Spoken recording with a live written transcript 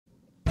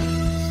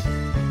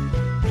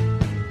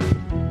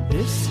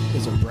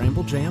is a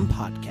Bramble Jam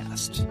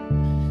podcast.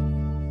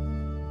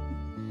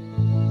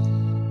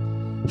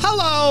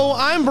 Hello,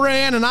 I'm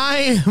Bran, and I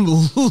am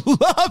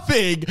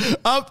loving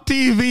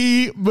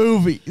UpTV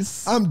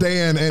movies. I'm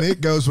Dan, and it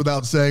goes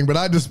without saying, but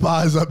I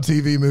despise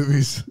UpTV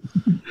movies.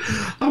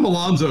 I'm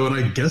Alonzo, and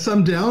I guess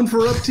I'm down for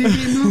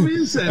UpTV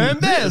movies. And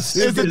this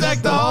is the Deck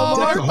the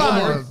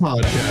Hallmark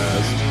podcast.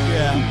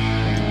 Yeah.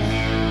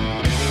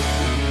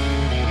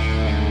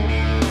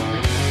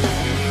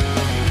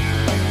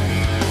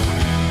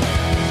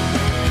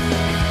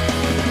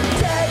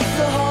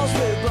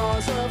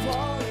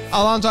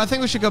 Alonzo, I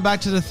think we should go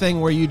back to the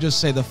thing where you just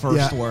say the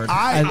first word.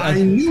 I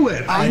knew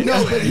it. I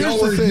know it.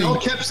 Y'all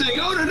kept saying,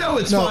 no,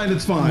 it's fine,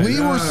 it's fine.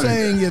 We were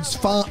saying it's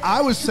fine.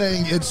 I was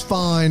saying it's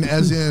fine,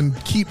 as in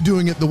keep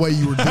doing it the way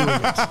you were doing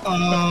it.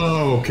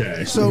 Oh,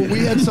 okay. So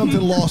we had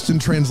something lost in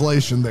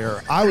translation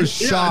there. I was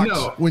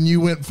shocked when you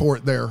went for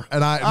it there.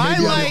 And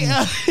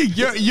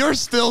you're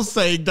still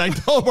saying Deck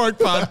the Hallmark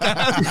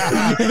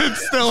podcast.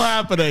 It's still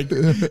happening.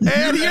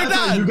 And you're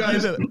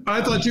not.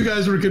 I thought you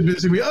guys were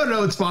convincing me, oh,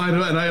 no, it's fine.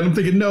 And I'm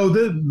thinking, no,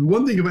 the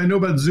one thing I know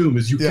about Zoom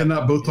is you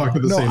cannot both talk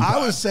at the same time.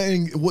 I was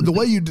saying the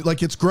way you do,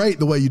 it's great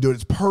the way you do it.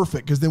 It's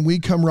perfect because then we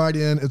come right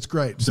in. It's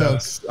great. So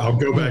I'll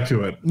go back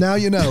to it. Now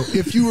you know.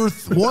 If you were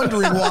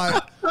wondering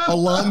why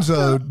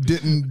Alonzo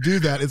didn't do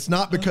that, it's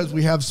not because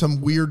we have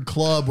some weird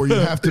club where you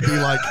have to be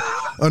like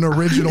an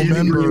original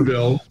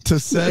member to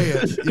say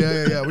it.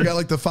 Yeah. We got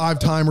like the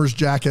 5-timers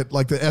jacket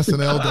like the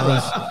SNL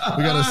does.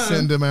 We got to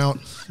send him out.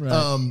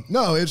 Right.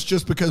 No, it's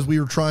just because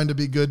we were trying to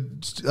be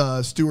good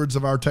stewards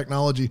of our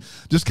technology.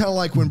 Just kind of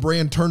like when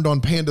Bran turned on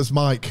Panda's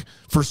mic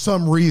for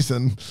some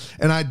reason,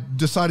 and I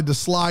decided to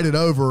slide it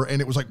over, and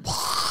it was like,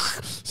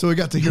 so we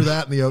got to hear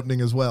that in the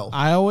opening as well.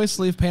 I always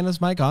leave Panda's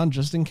mic on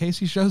just in case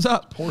he shows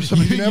up. Or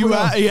somebody, you never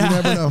know. You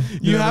never know.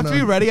 You have to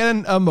be ready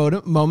at a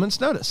moment's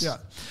notice. Yeah.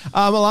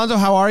 Alonzo,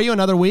 how are you?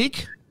 Another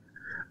week?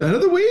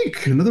 Another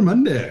week. Another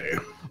Monday.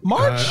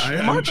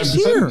 March is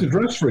here. To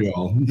dress for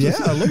y'all. Yeah,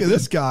 look at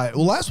this guy.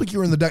 Well, last week you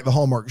were in the Deck the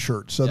Hallmark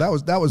shirt, so that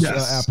was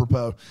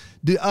apropos.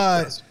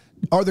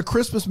 Are the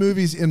Christmas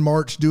movies in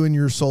March doing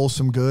your soul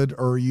some good,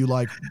 or are you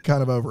like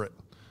kind of over it?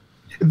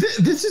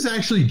 This is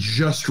actually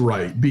just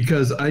right,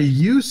 because I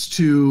used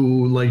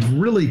to like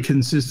really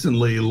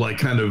consistently like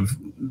kind of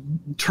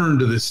turn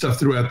to this stuff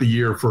throughout the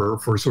year for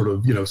sort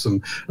of,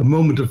 a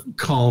moment of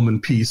calm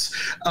and peace.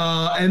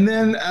 And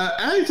then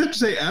I have to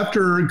say,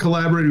 after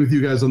collaborating with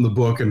you guys on the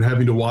book and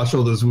having to watch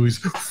all those movies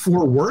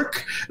for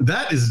work,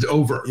 that is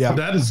over. Yeah.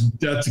 That's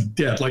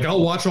dead. Like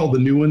I'll watch all the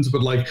new ones,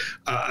 but like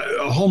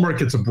Hallmark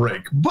gets a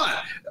break.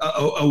 But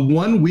a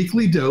 1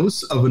 weekly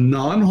dose of a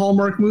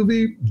non-Hallmark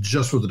movie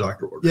just with the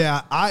doctor order.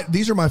 Yeah.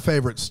 These are my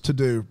favorites to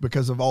do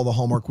because of all the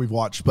Hallmark we've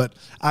watched. But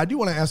I do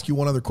want to ask you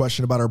one other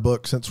question about our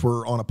book, since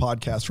we're on a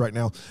podcast right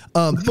now.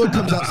 The book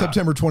comes out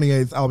September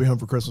 28th. I'll Be Home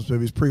for Christmas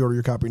Movies. Pre-order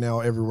your copy now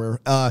everywhere.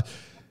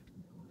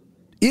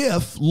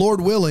 If,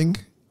 Lord willing,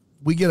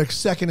 we get a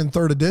second and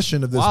third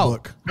edition of this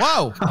book.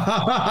 Whoa. Is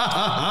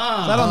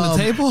that on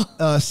the table?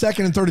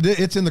 Second and third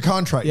edition. It's in the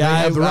contract. Yeah, they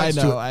have the rights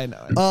to it. I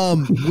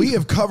know. We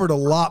have covered a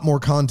lot more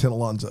content,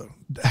 Alonzo.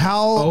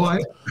 How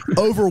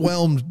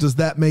overwhelmed does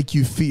that make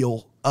you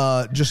feel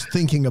just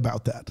thinking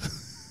about that?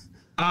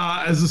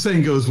 As the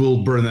saying goes,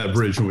 we'll burn that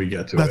bridge when we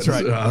get to it. That's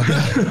right.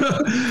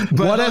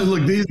 But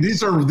look,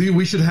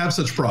 we should have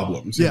such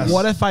problems. Yes.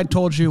 What if I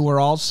told you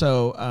we're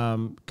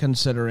also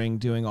considering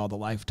doing all the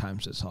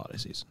Lifetimes this holiday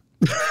season?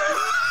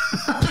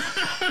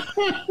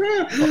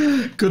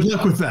 Good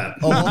luck with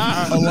that.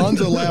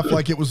 Alonzo laughed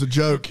like it was a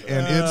joke,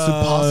 and it's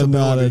a possibility.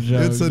 Not a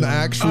joke, it's an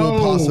actual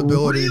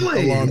possibility,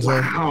 really? Alonzo.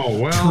 Wow.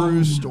 Well,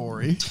 true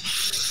story.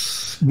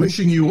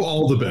 Wishing you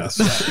all the best.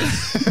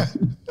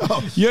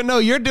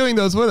 You're doing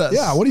those with us.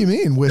 Yeah, what do you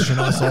mean wishing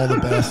us all the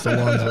best,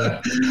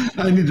 Alonzo?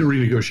 I need to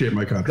renegotiate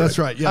my contract. That's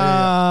right.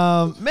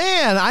 Yeah.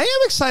 Man, I am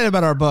excited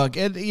about our book.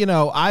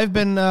 I've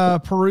been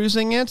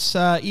perusing it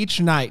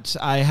each night.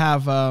 I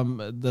have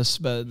the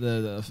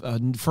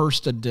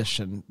first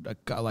edition,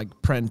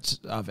 like print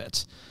of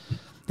it.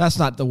 That's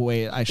not the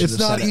way I should have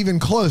said it. It's not even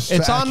close to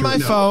It's on my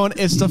phone.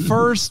 It's the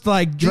first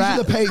draft. These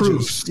are the pages.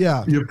 Proofs.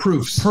 Yeah. Your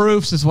proofs.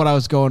 Proofs is what I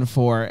was going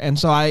for. And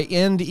so I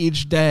end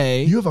each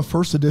day. You have a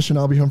first edition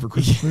I'll Be Home for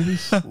Christmas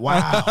movies?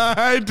 Wow.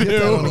 I do. Get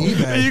that on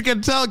eBay. You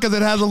can tell because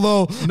it has a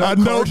little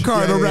note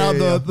card around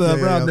the.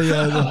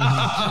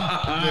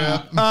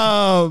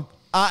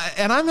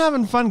 And I'm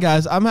having fun,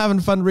 guys. I'm having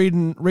fun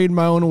reading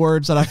my own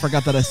words that I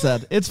forgot that I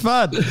said. It's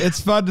fun. It's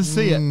fun to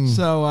see it.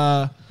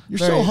 So you're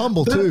so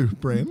humble too,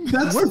 Brandon.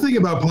 That's the thing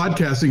about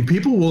podcasting.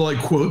 People will like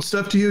quote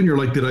stuff to you, and you're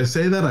like, "Did I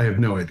say that?" I have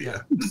no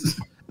idea.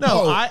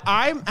 No,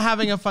 I'm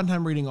having a fun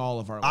time reading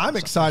all of our. I'm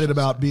excited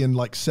about being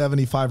like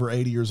 75 or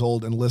 80 years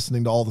old and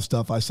listening to all the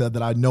stuff I said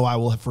that I know I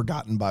will have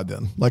forgotten by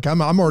then. Like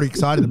I'm already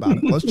excited about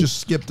it. Let's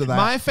just skip to that.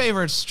 My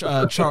favorite's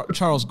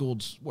Charles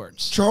Gould's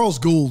words. Charles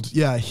Gould,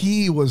 yeah,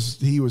 he was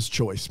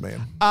choice,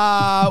 man.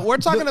 We're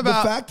talking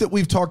about the fact that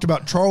we've talked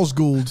about Charles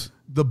Gould,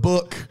 the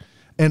book,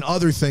 and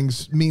other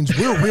things means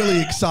we're really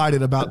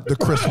excited about the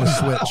Christmas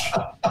switch.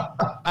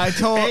 I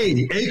told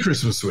a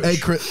Christmas switch. A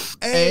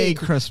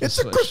Christmas It's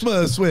switch. A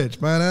Christmas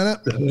switch, man.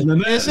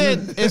 Is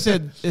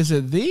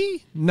it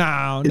the?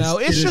 No.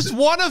 It's just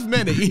one of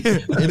many.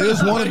 It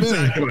is one of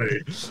many.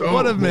 Exactly.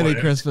 One of many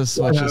Christmas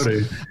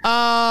switches.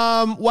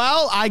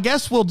 Well, I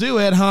guess we'll do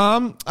it,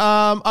 huh?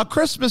 A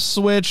Christmas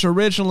Switch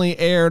originally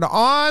aired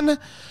on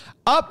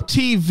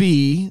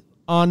UpTV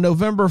on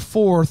November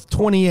 4th,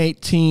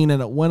 2018,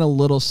 and it went a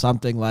little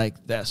something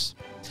like this.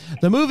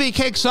 The movie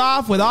kicks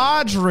off with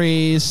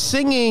Audrey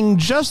singing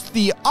just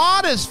the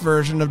oddest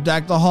version of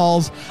Deck the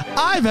Halls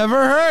I've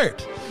ever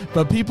heard.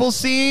 But people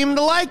seem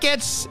to like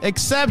it,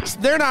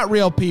 except they're not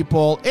real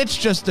people. It's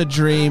just a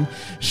dream.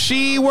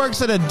 She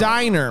works at a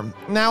diner.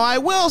 Now, I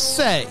will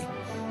say,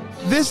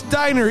 this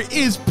diner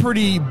is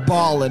pretty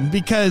ballin'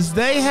 because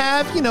they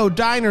have,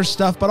 diner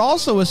stuff, but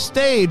also a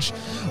stage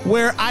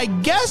where I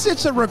guess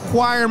it's a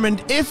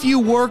requirement if you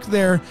work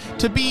there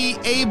to be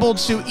able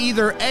to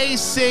either A,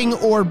 sing,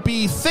 or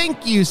B,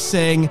 think you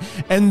sing,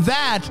 and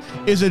that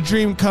is a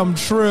dream come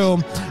true.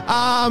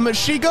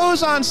 She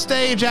goes on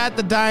stage at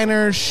the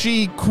diner,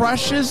 she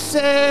crushes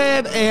it,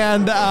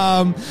 and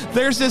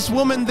there's this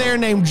woman there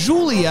named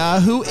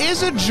Julia who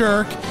is a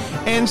jerk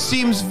and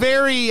seems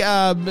very,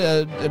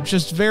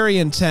 just very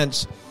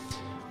intense.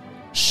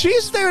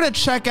 She's there to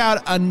check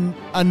out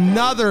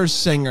another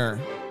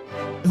singer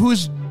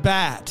who's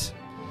bad.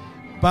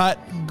 But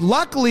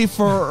luckily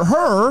for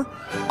her,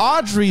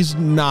 Audrey's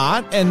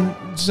not, and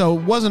so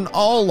it wasn't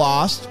all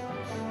lost.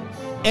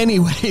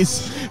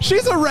 Anyways,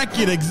 she's a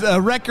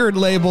record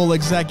label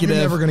executive.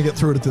 You're never going to get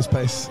through it at this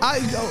pace.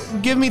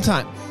 Give me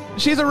time.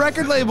 She's a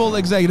record label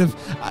executive.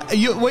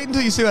 You wait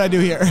until you see what I do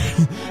here.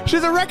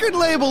 She's a record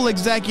label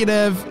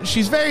executive.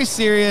 She's very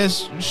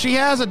serious. She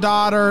has a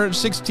daughter,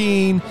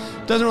 16,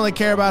 doesn't really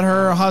care about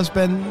her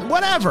husband,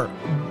 whatever.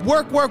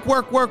 Work.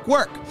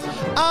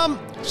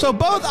 So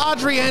both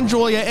Audrey and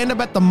Julia end up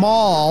at the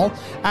mall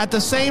at the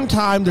same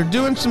time. They're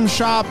doing some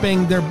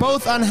shopping. They're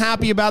both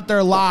unhappy about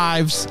their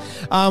lives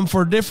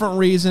for different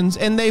reasons,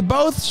 and they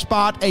both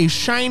spot a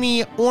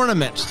shiny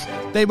ornament.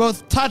 They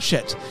both touch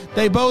it.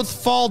 They both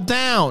fall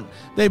down.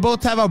 They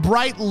both have a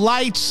bright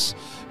lights.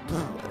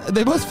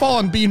 They both fall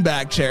on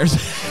beanbag chairs.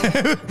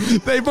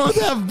 They both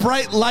have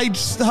bright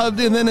lights, and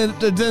then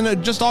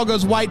it just all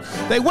goes white.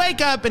 They wake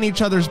up in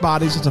each other's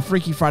bodies. It's a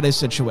Freaky Friday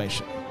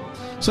situation.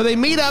 So they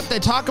meet up, they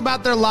talk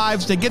about their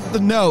lives, they get the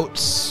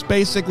notes.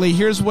 Basically,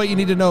 here's what you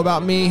need to know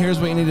about me, here's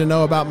what you need to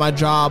know about my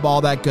job,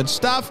 all that good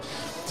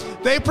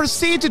stuff. They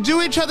proceed to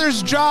do each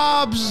other's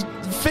jobs,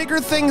 figure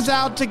things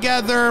out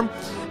together,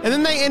 and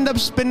then they end up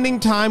spending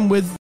time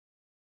with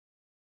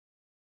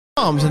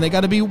moms, and they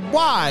got to be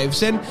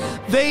wives, and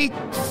they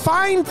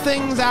find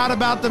things out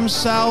about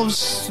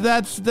themselves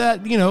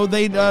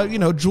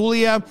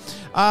Julia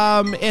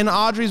in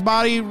Audrey's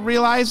body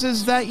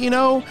realizes that,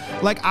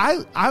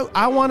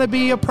 I want to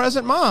be a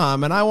present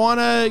mom, and I want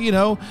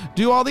to,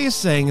 do all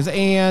these things.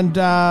 And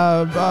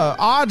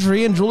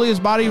Audrey in Julia's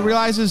body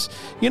realizes,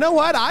 you know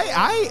what,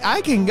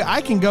 I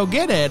can go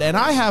get it, and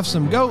I have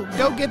some go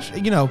get,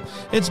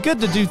 it's good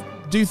to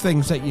do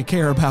things that you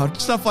care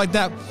about, stuff like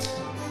that.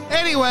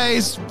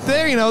 Anyways,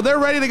 they're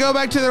ready to go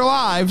back to their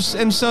lives,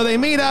 and so they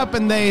meet up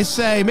and they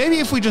say, maybe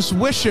if we just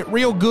wish it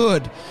real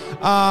good.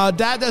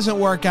 That doesn't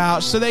work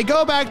out, so they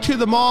go back to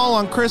the mall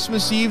on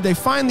Christmas Eve. They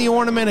find the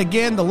ornament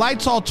again. The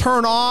lights all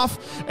turn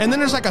off, and then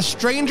there's like a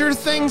Stranger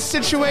Things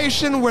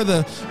situation where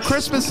the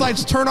Christmas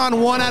lights turn on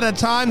one at a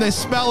time. They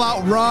spell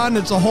out run.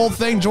 It's a whole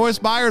thing. Joyce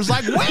Byer's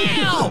like,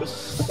 wow!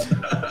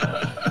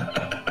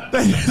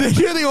 They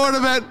hear the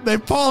ornament. They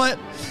pull it.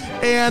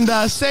 And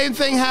same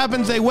thing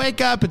happens. They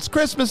wake up. It's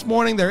Christmas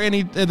morning. They're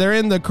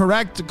in the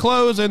correct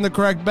clothes, in the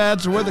correct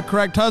beds. We're the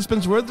correct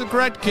husbands. We're the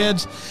correct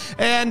kids.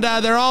 And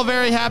they're all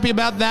very happy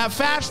about that.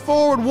 Fast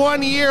forward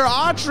 1 year.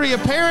 Audrey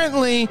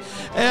apparently,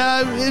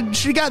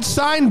 she got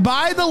signed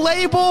by the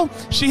label.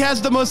 She has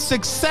the most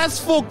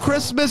successful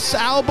Christmas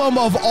album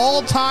of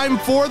all time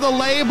for the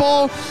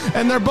label.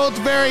 And they're both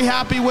very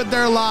happy with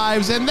their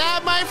lives. And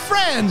that, my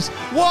friends,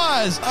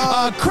 was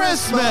a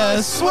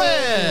Christmas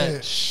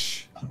Switch.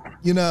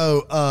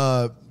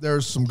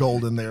 There's some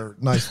gold in there.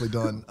 Nicely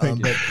done.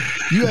 But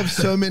you have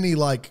so many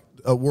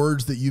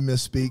words that you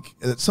misspeak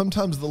that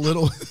sometimes the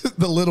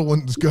little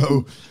ones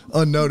go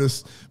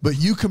unnoticed. But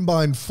you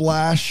combine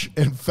flash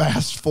and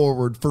fast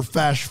forward for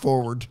fast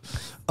forward,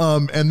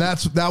 and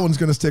that one's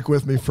going to stick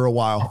with me for a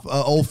while.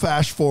 Old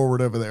fast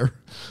forward over there.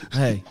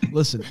 Hey,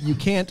 listen, you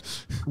can't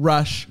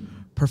rush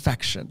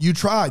perfection. You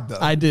tried though.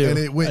 I do. And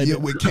it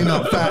came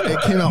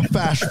out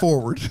fast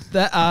forward.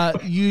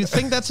 That you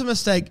think that's a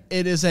mistake.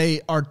 It is a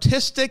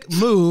artistic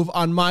move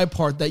on my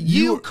part that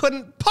you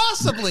couldn't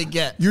possibly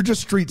get. You're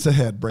just streets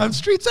ahead, Brandon. I'm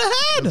streets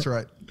ahead. That's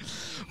right.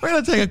 We're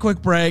going to take a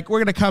quick break. We're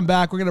going to come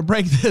back. We're going to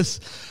break this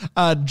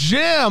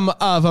gem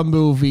of a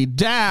movie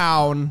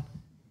down.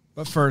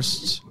 But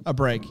first, a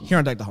break here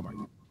on Deck the Hallmark.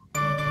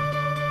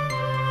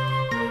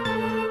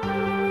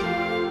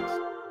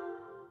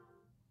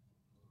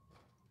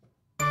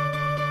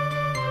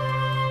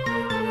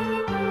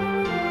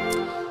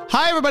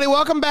 Hi, everybody,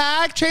 welcome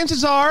back.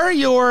 Chances are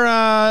you're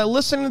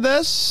listening to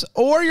this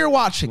or you're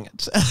watching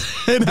it.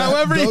 And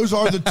those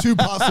are the two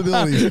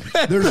possibilities.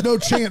 There's no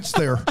chance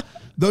there.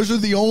 Those are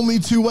the only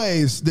two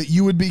ways that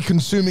you would be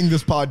consuming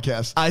this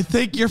podcast. I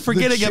think you're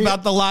forgetting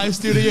about the live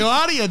studio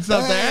audience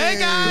up there. Hey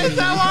guys,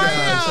 how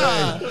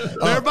are you?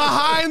 They're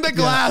behind the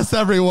glass,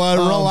 everyone.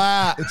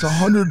 Relax. It's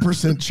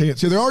 100%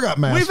 chance. Yeah, they all got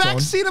masks We've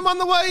actually seen them on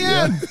the way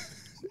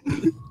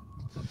in.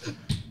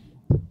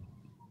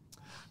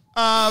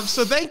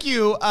 So thank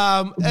you.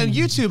 And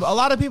YouTube, a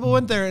lot of people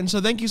went there. And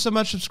so thank you so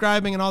much for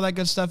subscribing and all that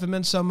good stuff. It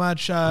meant so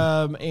much.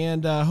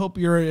 And hope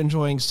you're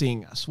enjoying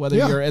seeing us, whether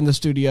you're in the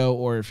studio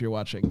or if you're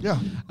watching. Yeah.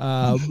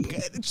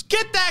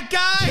 Get that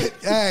guy.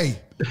 Hey.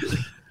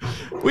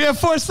 We have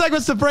 4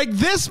 segments to break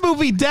this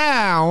movie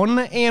down.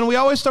 And we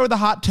always start with a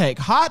hot take.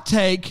 Hot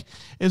take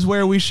is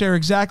where we share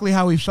exactly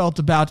how we felt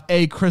about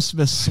A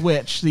Christmas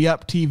Switch, the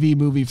UpTV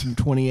movie from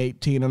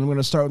 2018. And I'm going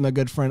to start with my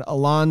good friend,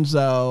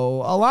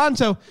 Alonzo.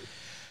 Alonzo,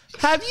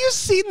 have you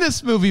seen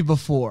this movie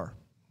before?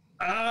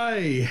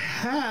 I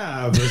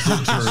have. As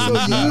it turns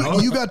out.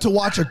 So you got to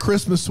watch A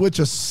Christmas Switch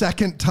a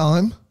second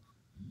time?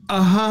 You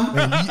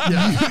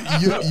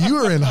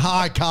are in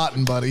high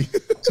cotton, buddy.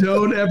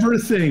 Don't ever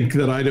think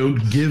that I don't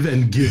give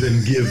and give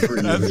and give for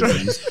you. That's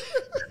right.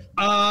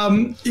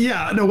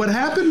 Yeah, no, what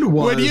happened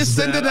was when you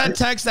send in that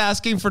text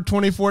asking for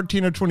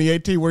 2014 or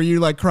 2018, were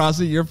you like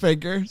crossing your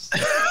fingers?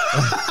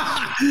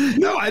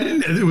 No, I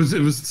didn't. It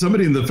was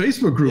somebody in the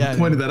Facebook group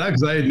pointed that out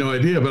because I had no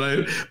idea.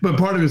 But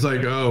part of me was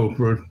like, oh,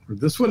 for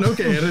this one,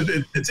 okay.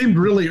 And it seemed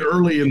really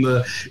early in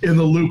the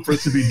loop for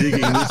us to be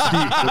digging this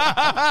deep.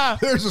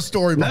 There's a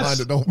story behind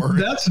it. Don't worry.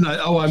 That's not.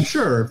 Oh, I'm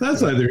sure.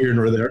 That's neither here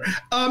nor there.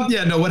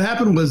 Yeah, no. What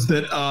happened was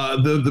that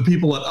the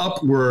people at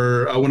Up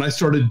were when I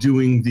started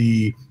doing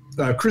the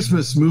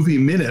Christmas movie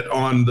minute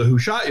on the Who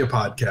Shot Ya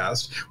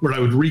podcast, where I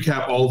would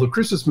recap all the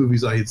Christmas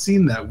movies I had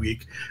seen that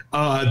week.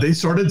 They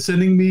started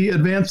sending me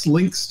advanced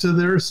links to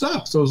their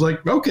stuff. So I was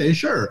like, okay,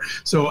 sure.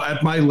 So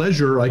at my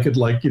leisure, I could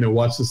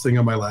watch this thing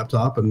on my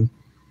laptop. And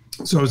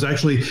so I was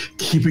actually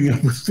keeping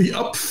up with the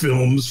Up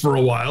films for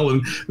a while.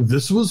 And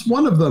this was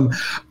one of them.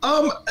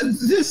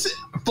 This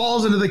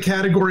falls into the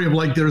category of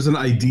there's an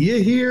idea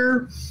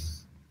here,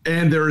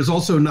 and there is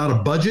also not a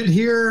budget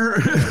here.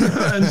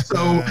 And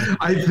so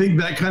I think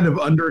that kind of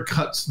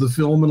undercuts the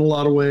film in a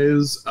lot of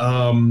ways.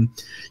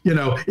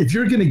 If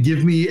you're going to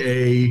give me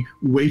a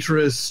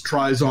waitress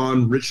tries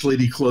on rich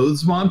lady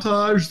clothes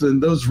montage, then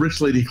those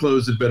rich lady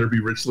clothes had better be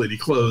rich lady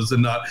clothes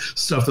and not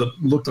stuff that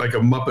looked like a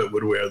Muppet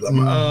would wear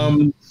them.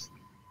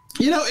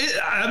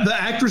 The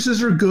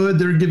actresses are good.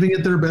 They're giving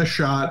it their best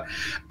shot.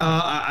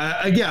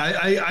 I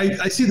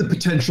see the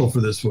potential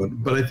for this one,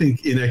 but I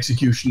think in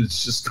execution,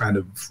 it's kind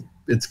of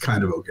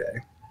okay.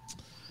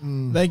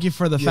 Thank you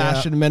for the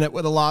fashion minute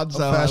with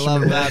Alonzo. I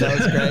love that. That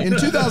was great. In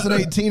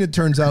 2018, it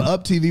turns out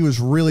UpTV was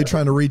really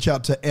trying to reach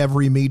out to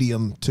every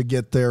medium to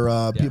get their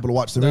people to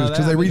watch the movies,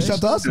 because they reached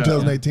out to us in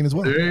 2018 as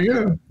well. There you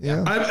go.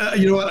 Yeah.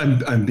 You know what?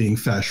 I'm being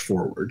fast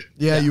forward.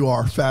 Yeah, you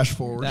are fast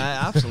forward.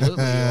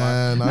 Absolutely, you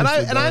are.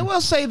 And I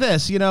will say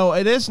this.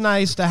 It is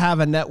nice to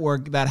have a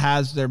network that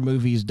has their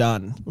movies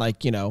done,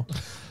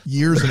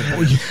 years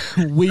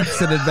in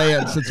weeks in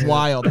advance. It's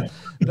wild.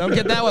 Don't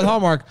get that with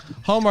Hallmark.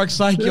 Hallmark's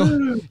like,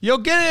 you'll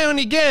get it when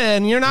you get it,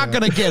 and you're not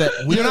going to get it.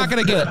 You're not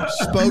going to get it.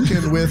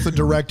 Spoken with a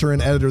director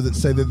and editor that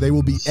say that they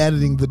will be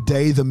editing the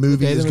day the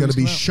movie is going to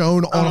be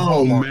shown on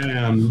Hallmark. Oh,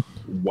 man.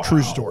 Wow.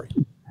 True story.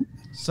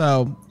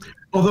 So,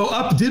 although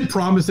Up did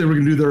promise they were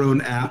going to do their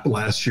own app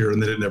last year, and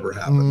then it never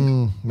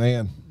happened.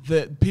 Man.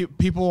 That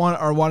people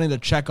are wanting to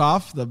check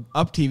off the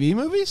UpTV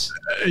movies?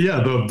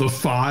 The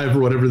 5 or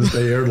whatever that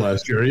they aired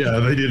last year. Yeah,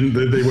 they didn't.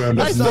 They wound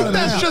up. I think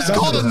that's just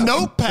called a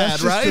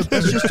notepad, right?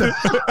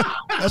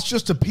 That's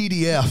just a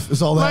PDF.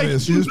 Is all that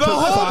is. The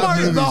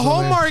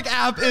Hallmark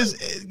app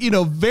is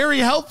very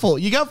helpful.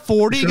 You got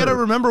 40. Sure. You got to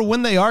remember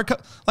when they are.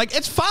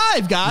 It's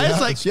 5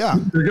 guys.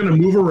 They're gonna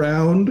move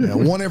around. Yeah,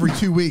 one every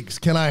 2 weeks.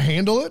 Can I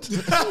handle it?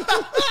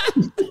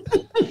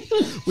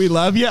 We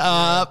love you,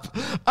 Up.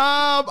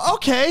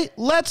 Okay,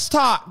 let's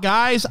talk,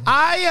 guys.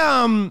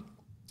 I'm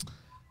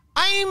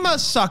a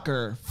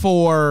sucker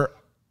for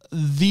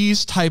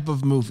these type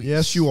of movies.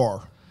 Yes, you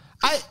are.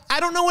 I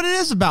don't know what it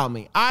is about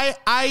me.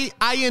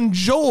 I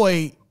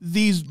enjoy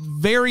these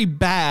very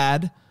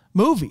bad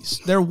movies.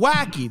 They're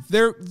wacky.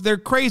 They're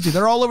crazy.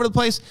 They're all over the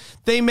place.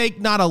 They make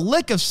not a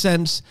lick of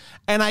sense,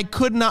 and I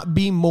could not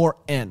be more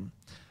in.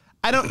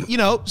 I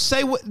don't,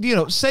 say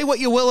what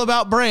you will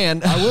about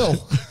Brand. I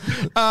will.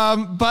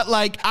 But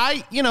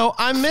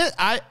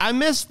I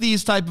miss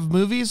these type of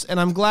movies, and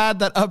I'm glad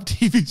that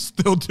UpTV's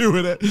still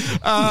doing it.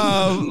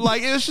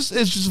 It's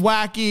just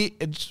wacky.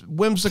 It's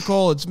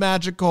whimsical. It's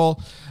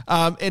magical.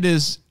 It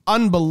is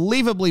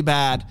unbelievably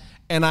bad,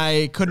 and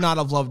I could not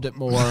have loved it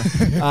more.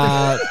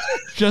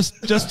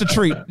 Just a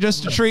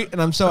treat,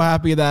 and I'm so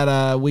happy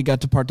that we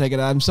got to partake in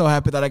it. I'm so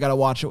happy that I got to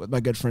watch it with my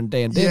good friend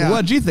Dan. Dan,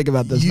 what did you think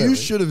about this? You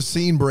should have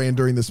seen Brand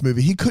during this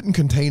movie. He couldn't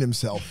contain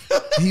himself.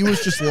 he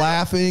was just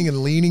laughing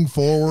and leaning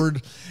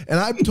forward. And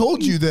I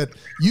told you that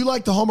you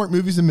like the Hallmark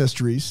movies and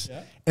mysteries.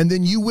 Yeah. And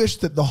then you wish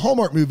that the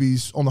Hallmark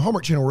movies on the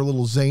Hallmark Channel were a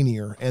little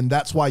zanier, and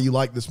that's why you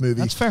like this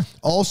movie. That's fair.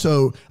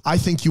 Also, I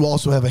think you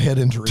also have a head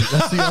injury.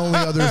 That's the only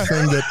other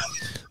thing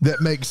that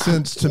makes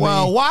sense to me.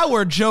 Well, while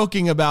we're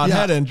joking about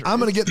head injury, I'm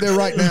going to get there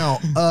right now.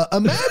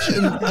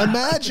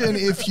 Imagine,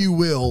 if you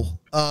will,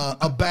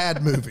 a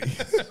bad movie.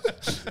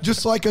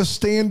 Just like a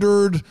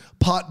standard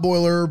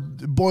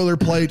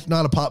boilerplate,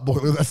 not a pot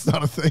boiler, that's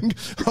not a thing.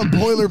 A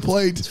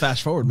boilerplate. It's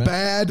fast forward, man.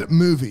 Bad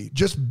movie.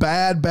 Just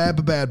bad.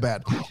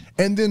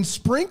 And then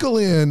sprinkle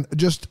in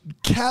just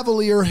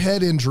cavalier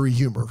head injury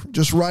humor,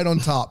 just right on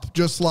top.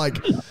 Just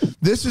like,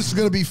 this is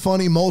going to be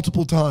funny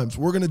multiple times.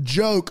 We're going to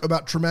joke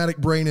about traumatic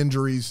brain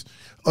injuries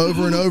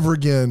over and over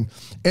again,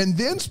 and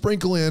then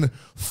sprinkle in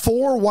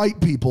 4 white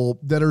people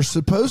that are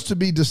supposed to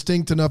be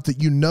distinct enough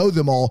that you know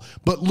them all,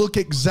 but look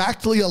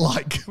exactly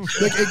alike.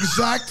 Like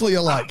exactly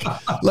alike.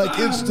 Like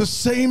it's the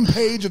same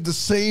page of the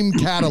same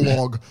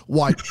catalog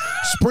white.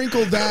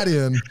 Sprinkle that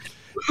in,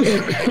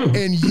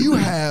 and you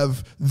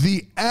have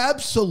the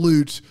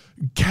absolute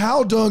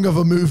cow dung of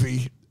a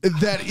movie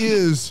that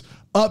is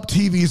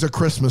UpTV's A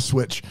Christmas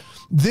Switch.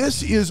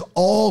 This is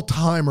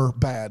all-timer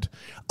bad.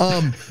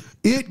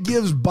 It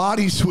gives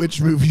body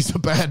switch movies a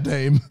bad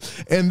name,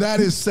 and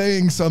that is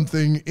saying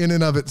something in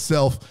and of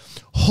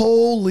itself.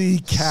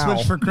 Holy cow.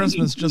 Switch for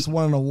Christmas just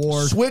won an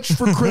award. Switch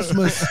for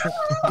Christmas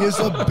is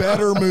a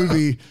better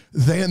movie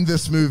than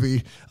this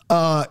movie.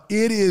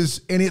 It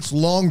is, and it's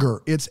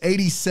longer. It's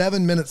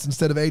 87 minutes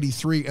instead of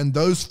 83, and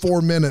those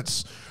 4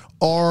 minutes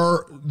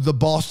are the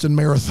Boston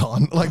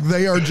Marathon. Like,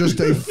 they are just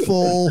a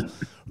full...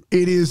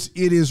 It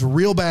is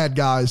real bad,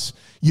 guys.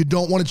 You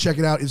don't want to check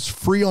it out. It's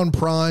free on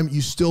Prime.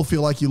 You still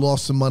feel like you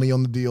lost some money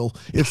on the deal.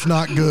 It's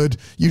not good.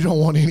 You don't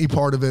want any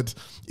part of it.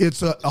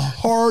 It's a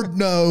hard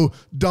no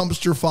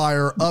dumpster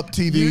fire.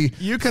 UpTV.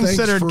 You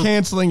considered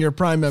canceling your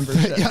Prime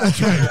membership. Yeah,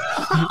 that's right.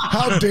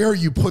 How dare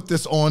you put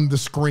this on the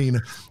screen?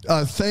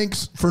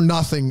 Thanks for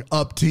nothing,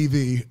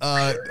 UpTV.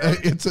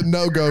 It's a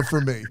no-go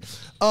for me.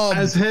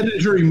 As head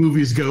injury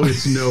movies go,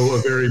 it's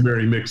a very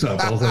merry mix-up.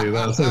 I'll say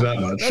that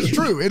much. That's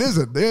true. It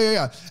isn't.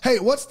 Yeah. Hey,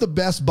 what's the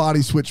best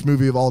body switch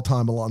movie of all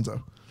time,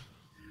 Alonzo?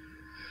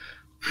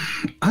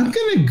 I'm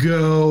gonna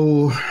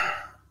go.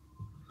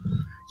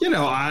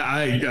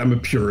 I'm a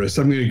purist.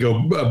 I'm gonna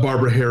go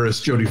Barbara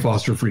Harris, Jodie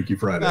Foster, Freaky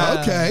Friday.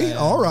 Okay,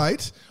 all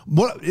right.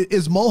 What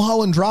is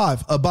Mulholland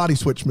Drive a body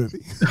switch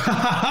movie?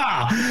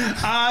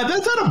 That's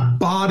not a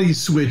body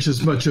switch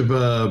as much of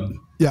a.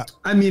 Yeah.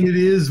 I mean, it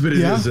is, but it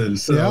isn't.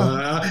 So,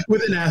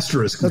 with an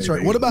asterisk. That's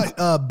maybe. Right. What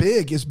about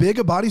Big? Is Big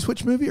a body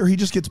switch movie, or he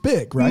just gets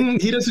big,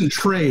 right? He doesn't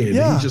trade.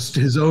 Yeah. He just,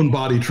 his own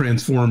body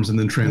transforms and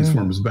then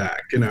transforms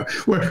back.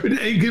 We're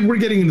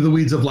getting into the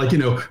weeds of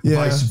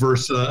vice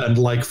versa and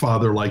like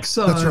father, like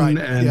son. That's right.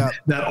 And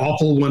that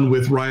awful one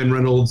with Ryan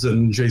Reynolds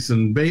and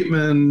Jason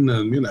Bateman.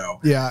 And,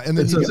 Yeah. And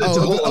then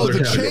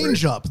the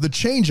change up. The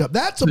change up.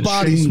 That's a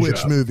body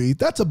switch movie.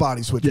 That's a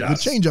body switch movie.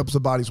 The change up is a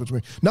body switch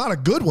movie. Not a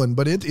good one,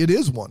 but it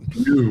is one.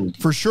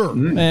 For sure.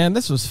 Man,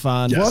 this was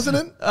fun. Yes. Wasn't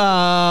it?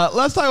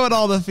 Let's talk about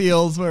all the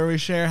feels, where we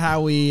share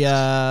how we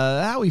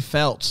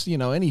felt.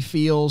 Any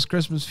feels,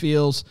 Christmas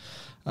feels,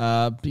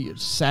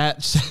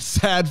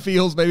 sad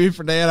feels maybe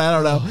for Dan. I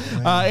don't know.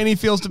 Any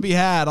feels to be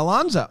had.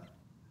 Alonzo.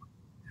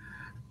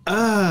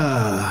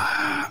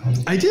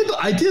 I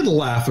did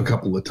laugh a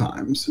couple of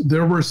times.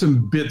 There were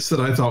some bits that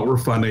I thought were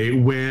funny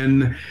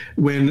when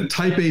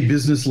type A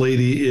business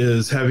lady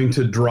is having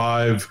to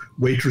drive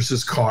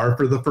waitress's car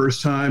for the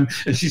first time,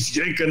 and she's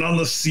yanking on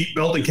the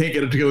seatbelt and can't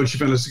get it to go, and she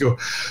finally has to go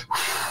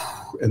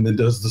and then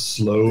does the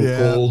slow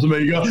pull to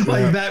make it go.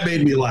 Like, that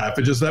made me laugh.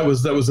 That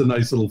was a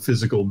nice little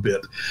physical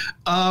bit.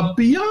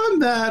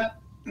 Beyond that,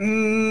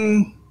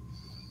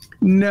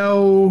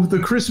 no, the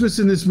Christmas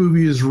in this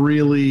movie is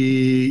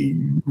really,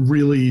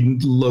 really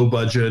low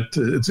budget.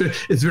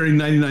 It's very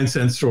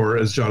 99-cent store,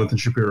 as Jonathan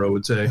Shapiro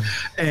would say.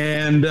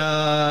 And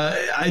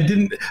I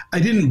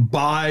didn't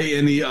buy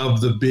any of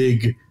the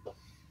big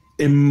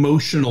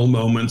emotional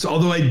moments,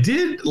 although I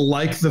did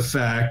like the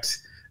fact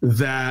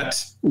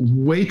that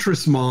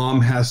waitress mom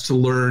has to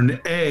learn,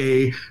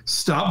 A,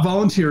 stop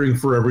volunteering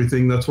for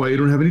everything. That's why you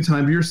don't have any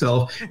time to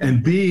yourself.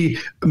 And B,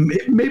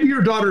 maybe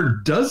your daughter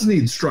does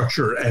need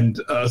structure and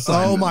assignments.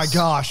 Oh my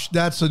gosh,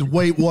 that's a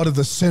wait what of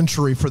the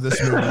century for this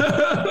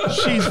movie.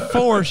 She's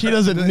 4. She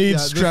doesn't need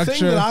structure. The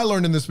thing that I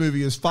learned in this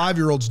movie is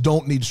 5-year-olds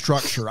don't need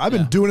structure. I've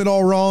been doing it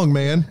all wrong,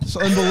 man. It's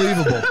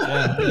unbelievable.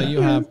 Yeah,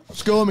 you have.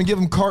 Let's go home and give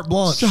them carte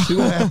blanche. See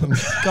what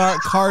happens.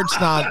 Cart's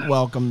not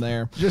welcome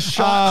there. Just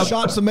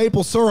shots of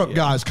maple syrup,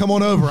 guys. Come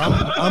on over.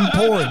 I'm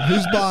pouring.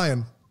 Who's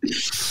buying?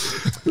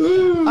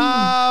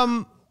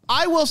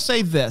 I will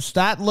say this: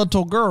 that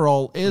little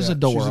girl is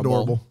adorable. She's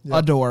adorable. Yep.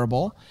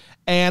 Adorable.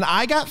 And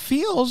I got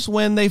feels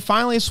when they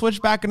finally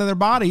switch back into their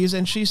bodies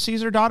and she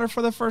sees her daughter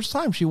for the first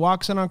time. She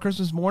walks in on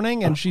Christmas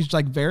morning and she's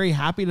like very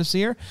happy to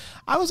see her.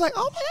 I was like,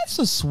 oh man, that's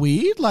so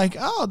sweet. Like,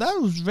 oh, that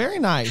was very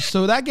nice.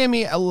 So that gave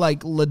me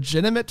like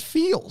legitimate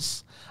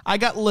feels. I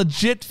got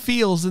legit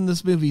feels in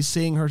this movie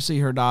seeing her see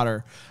her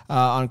daughter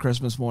on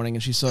Christmas morning,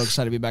 and she's so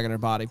excited to be back in her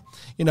body.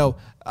 You know,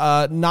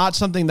 not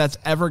something that's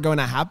ever going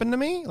to happen to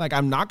me. Like,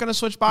 I'm not going to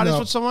switch bodies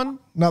with someone.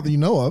 Not that you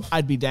know of.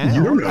 I'd be down.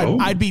 You don't know.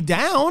 I'd be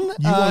down.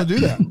 You want to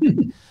do that?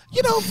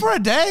 You know, for a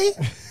day.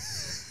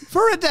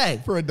 For a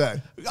day. For a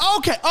day.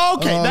 Okay.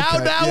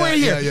 Now we're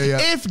here. Yeah.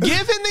 If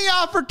given the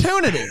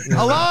opportunity,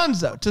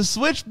 Alonzo, to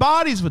switch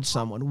bodies with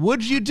someone,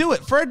 would you do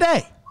it for a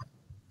day?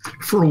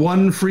 For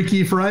one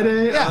Freaky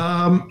Friday?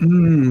 Yeah.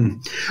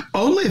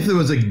 Only if there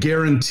was a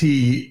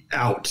guarantee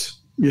out.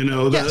 You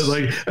know, Yes.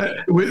 we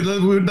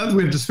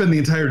have to spend the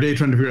entire day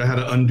trying to figure out how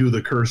to undo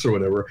the curse or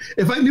whatever.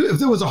 If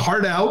there was a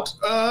hard out,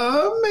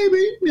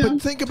 maybe. Yeah.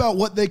 But think about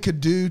what they could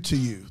do to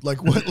you.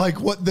 Like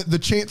what the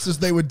chances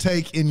they would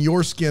take in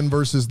your skin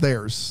versus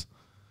theirs.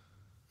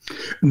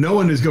 No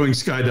one is going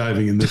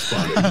skydiving in this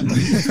body.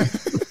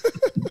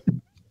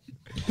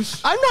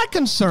 I'm not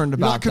concerned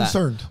about not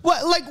concerned. that.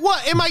 What? Like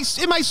what? Am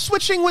I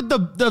switching with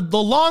the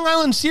Long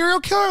Island serial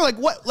killer? Like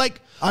what?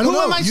 Like I don't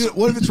know.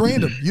 What if it's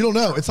random? You don't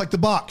know. It's like the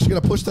box. You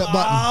got to push that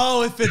button.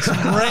 Oh, if it's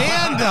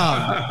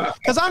random.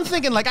 Because I'm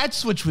thinking like I'd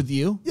switch with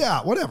you.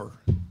 Yeah, whatever.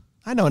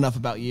 I know enough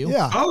about you.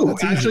 Yeah. Oh,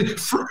 actually,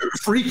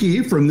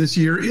 Freaky from this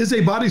year is a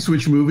body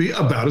switch movie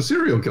about a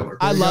serial killer.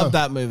 I love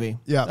that movie.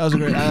 Yeah. That was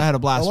great. I had a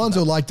blast.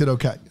 Alonzo liked it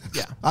okay.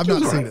 Yeah. I've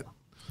not seen it.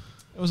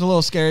 It was a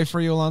little scary for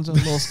you, Alonzo. A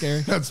little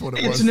scary. That's what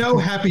it was. It's no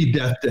Happy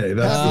Death Day.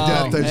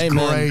 Happy Death Day's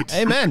great.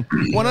 Amen.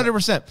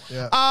 100%.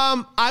 Yeah.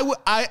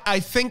 I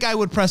think I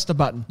would press the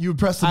button. You would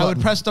press the button. I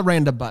would press the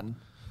random button.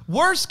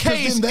 Worst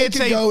case, then they it's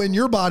could go in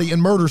your body and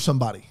murder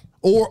somebody,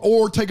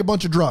 or take a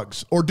bunch of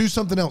drugs, or do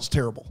something else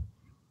terrible.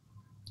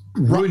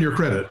 Ruin your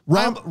credit.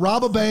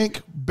 Rob a bank,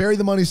 bury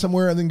the money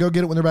somewhere, and then go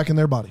get it when they're back in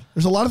their body.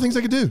 There's a lot of things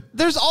they could do.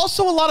 There's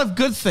also a lot of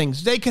good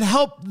things. They could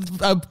help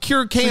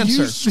cure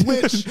cancer. So you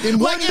switch in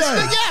one day.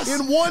 Yes.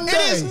 In one day.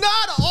 It is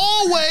not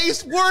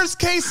always worst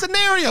case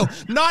scenario.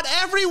 Not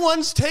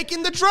everyone's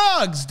taking the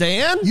drugs,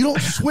 Dan. You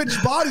don't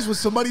switch bodies with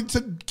somebody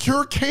to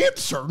cure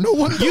cancer. No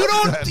one does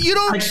that. You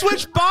don't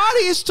switch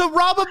bodies to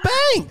rob a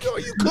bank. No,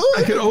 you could.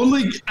 I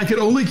could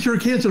only cure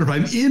cancer if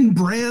I'm in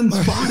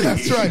Brand's body.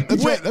 That's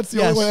right. That's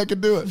the only way I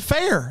can do it.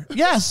 Fair.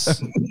 Yes.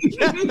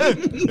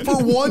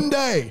 For one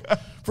day.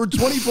 For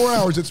 24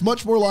 hours, it's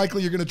much more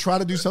likely you're going to try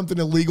to do something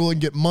illegal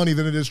and get money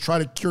than it is try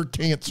to cure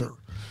cancer.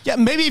 Yeah,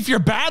 maybe if you're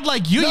bad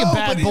like you, you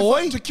bad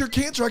boy. To cure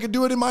cancer, I can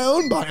do it in my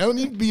own body. I don't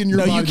need to be in your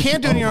body. No, you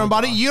can't do it in your own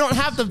body. You don't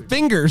have the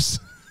fingers.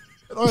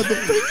 I don't have the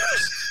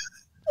fingers?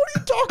 What are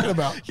you talking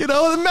about? You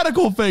know, the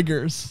medical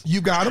fingers. You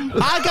got them?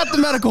 I got the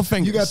medical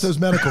fingers. You got those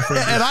medical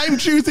fingers. And I'm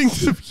choosing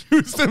to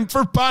use them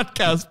for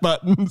podcast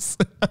buttons.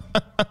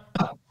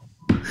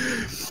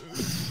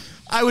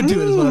 I would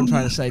do it is what I'm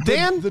trying to say.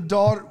 Dan? The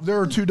daughter, there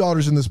are two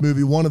daughters in this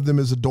movie. One of them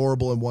is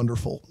adorable and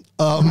wonderful.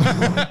 The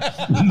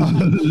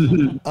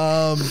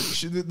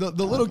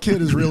little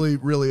kid is really,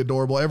 really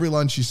adorable. Every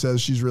line she says,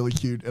 she's really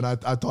cute. And I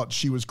thought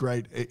she was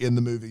great in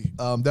the movie.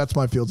 That's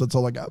my feels. That's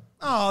all I got.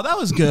 Oh, that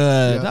was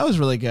good. Yeah. That was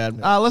really good.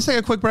 Let's take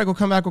a quick break. We'll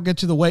come back. We'll get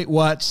to the wait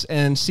what's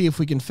and see if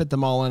we can fit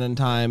them all in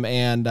time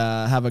and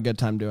have a good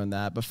time doing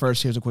that. But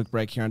first, here's a quick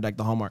break here on Deck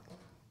the Hallmark.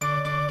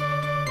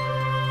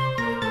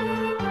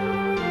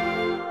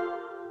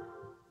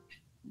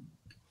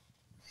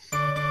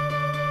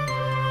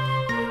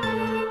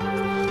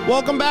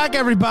 Welcome back,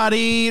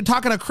 everybody.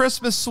 Talking a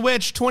Christmas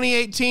Switch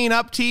 2018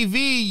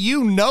 UpTV.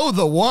 You know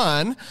the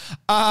one.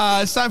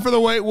 It's time for the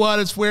Wait What.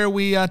 It's where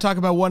we talk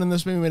about one in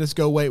this movie. Let's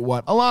go Wait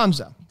What.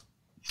 Alonzo.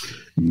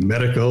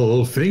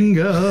 Medical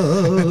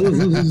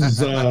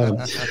fingers.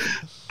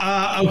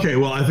 Okay,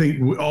 well, I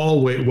think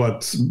all Wait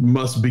What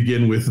must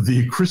begin with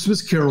the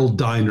Christmas Carol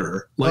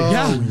Diner.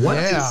 Like, what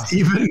is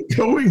even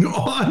going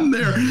on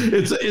there?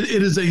 It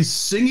is a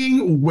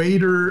singing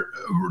waiter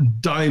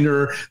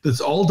diner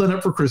that's all done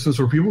up for Christmas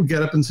where people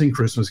get up and sing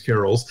Christmas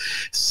carols.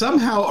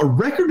 Somehow a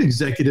record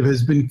executive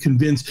has been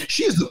convinced.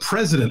 She is the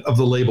president of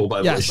the label,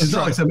 by the way. She's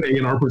not like some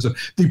A&R person.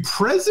 The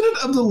president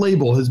of the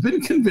label has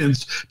been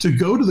convinced to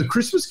go to the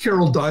Christmas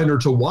Carol Diner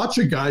to watch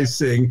a guy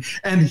sing,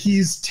 and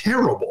he's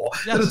terrible.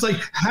 Yes. And it's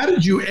like, how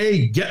did you,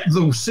 A, get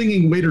the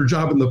singing waiter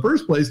job in the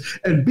first place,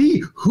 and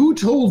B, who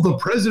told the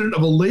president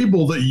of a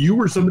label that you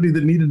were somebody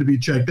that needed to be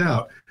checked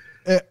out?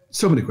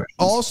 So many questions.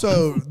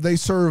 Also, they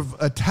serve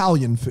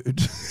Italian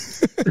food.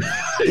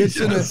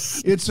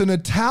 It's an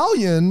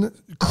Italian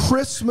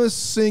Christmas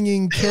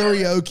singing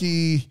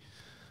karaoke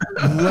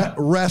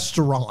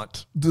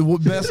restaurant, the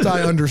best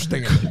I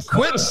understand.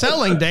 Quit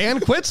selling, Dan.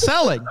 Quit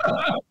selling.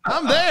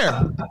 I'm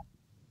there.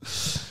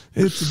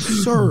 It's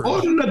absurd.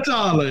 Buon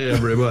Natale,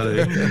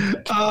 everybody.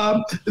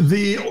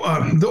 The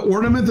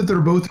ornament that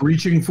they're both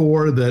reaching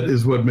for, that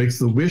is what makes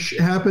the wish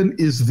happen,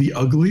 is the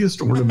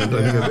ugliest ornament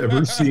I think I've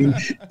ever seen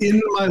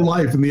in my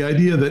life. And the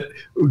idea that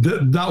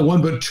not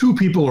one but two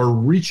people are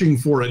reaching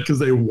for it because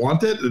they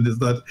want it, is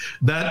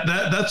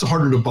that's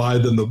harder to buy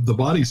than the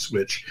body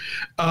switch.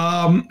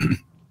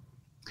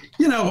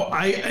 You know,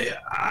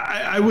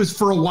 I was,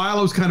 for a while,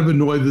 I was kind of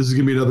annoyed this is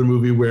going to be another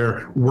movie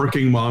where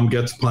working mom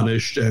gets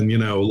punished and, you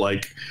know,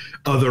 like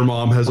other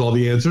mom has all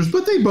the answers,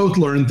 but they both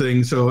learn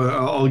things. So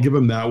I'll give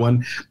them that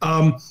one.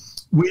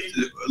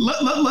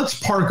 Let's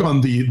park on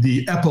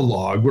the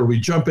epilogue where we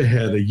jump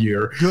ahead a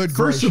year.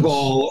 First of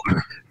all,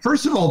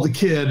 the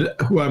kid,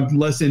 who I'm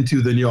less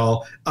into than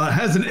y'all,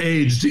 hasn't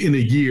aged in a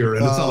year.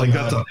 And it's not like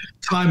that's a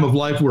time of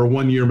life where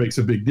 1 year makes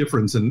a big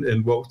difference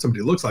in what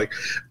somebody looks like.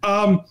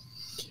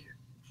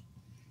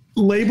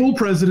 Label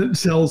president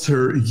tells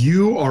her,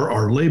 "You are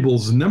our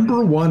label's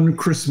 #1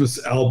 Christmas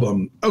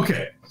album."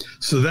 Okay,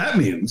 so that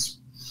means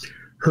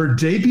her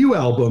debut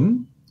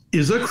album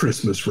is a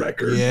Christmas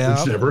record,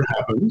 which never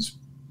happens.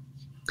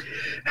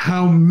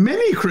 How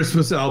many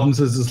Christmas albums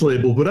has this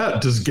label put out?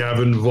 Does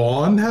Gavin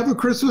Vaughn have a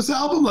Christmas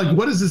album? Like,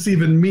 what does this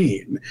even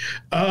mean?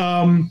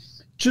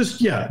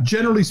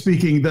 Generally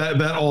speaking,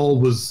 that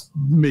all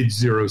made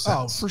zero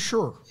sense. Oh, for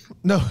sure.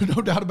 No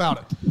doubt about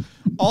it.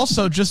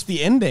 Also, just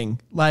the ending.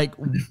 Like,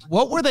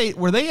 what were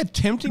they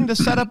attempting to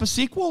set up a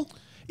sequel?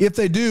 If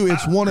they do,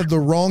 it's one of the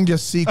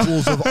wrongest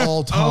sequels of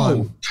all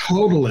time. Oh,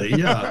 totally.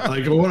 Yeah.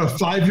 Like, what, a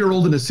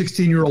 5-year-old in a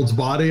 16-year-old's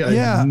body?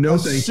 No,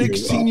 thank you.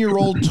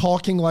 16-year-old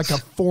talking like a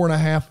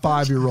 4.5,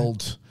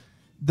 5-year-old.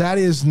 That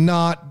is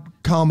not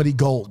comedy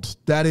gold.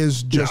 That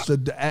is just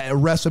a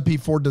recipe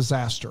for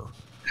disaster.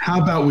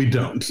 How about we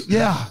don't?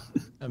 Yeah.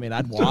 I mean,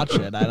 I'd watch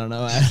it. I don't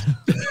know.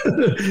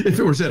 If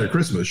it were set at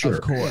Christmas, sure.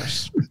 Of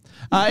course.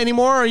 Any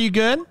more? Are you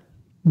good?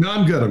 No,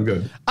 I'm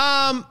good.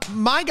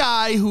 My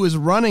guy who is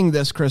running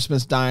this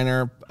Christmas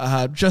diner,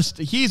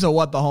 he's a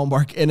what the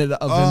hallmark in and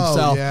of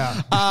himself.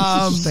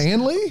 Yeah.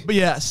 Stanley? But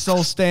yeah,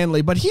 Soul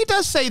Stanley. But he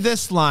does say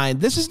this line: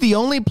 "This is the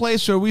only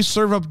place where we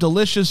serve up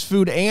delicious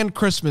food and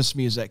Christmas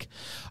music."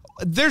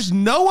 There's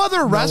no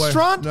other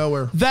restaurant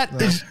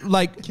that is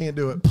like can't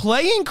do it.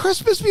 Playing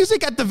Christmas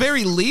music at the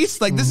very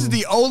least. Like, this is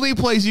the only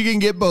place you can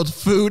get both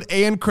food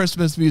and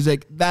Christmas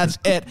music. That's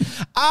it.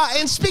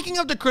 And speaking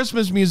of the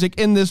Christmas music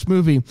in this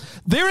movie,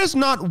 there is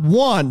not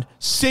one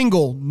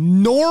single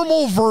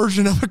normal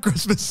version of a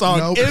Christmas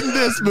song in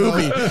this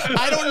movie.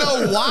 I don't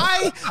know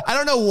why. I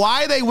don't know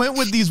why they went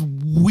with these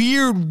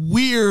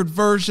weird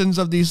versions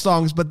of these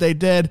songs, but they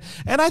did,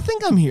 and I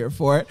think I'm here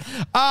for it.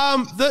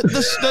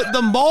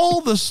 The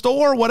mall, the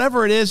store,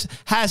 whatever it is,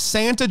 has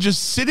Santa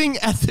just sitting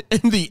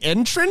in the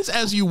entrance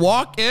as you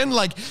walk in.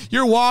 Like,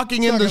 you're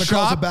walking in the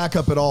shop. Cause a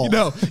backup at all. You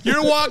know,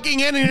 you're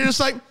walking in and you're just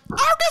like,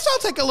 I guess I'll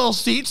take a little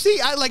seat. See,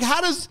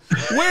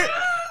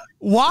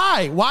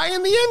 why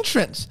in the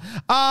entrance?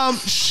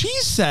 She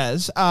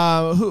says,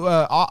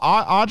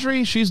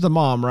 Audrey, she's the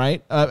mom,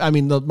 right?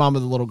 The mom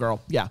of the little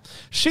girl. Yeah.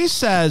 She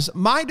says,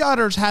 "My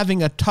daughter's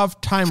having a tough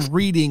time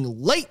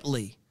reading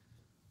lately."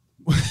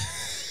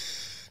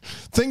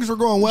 Things were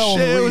going well.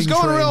 It was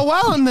going real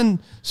well, and then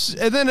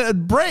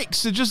it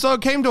breaks. It just all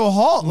came to a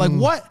halt. Like,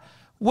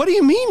 what do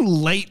you mean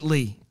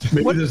lately?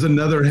 Maybe there's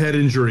another head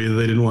injury that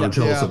they didn't want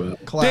to tell us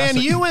about. Classic.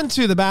 Dan, you went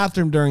to the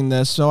bathroom during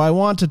this, so I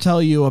want to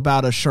tell you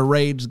about a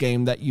charades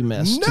game that you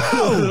missed.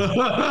 No!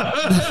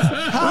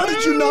 How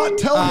did you not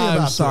tell me about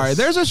this? I'm sorry.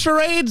 There's a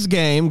charades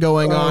game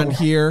going on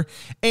here,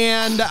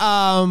 and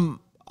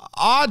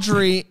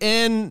Audrey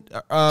in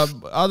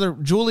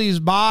Julie's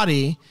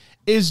body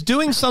is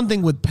doing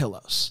something with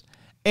pillows.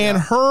 And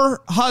her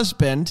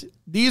husband,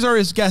 these are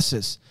his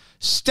guesses: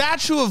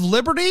 Statue of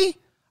Liberty,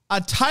 a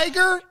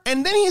tiger,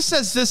 and then he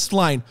says this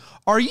line: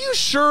 "Are you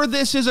sure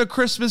this is a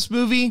Christmas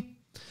movie?"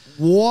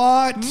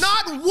 What?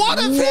 Not one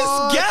of his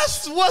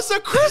guests was a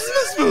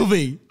Christmas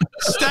movie.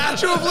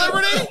 Statue of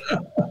Liberty,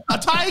 a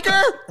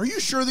tiger. Are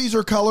you sure these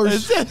are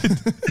colors?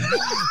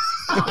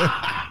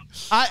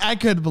 I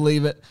couldn't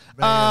believe it.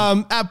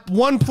 At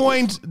one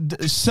point,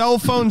 cell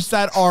phones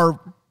that are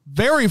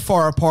very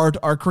far apart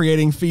are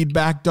creating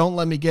feedback. Don't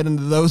let me get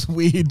into those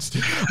weeds.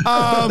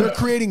 They're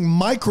creating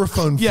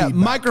microphone feedback. Yeah,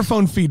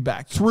 microphone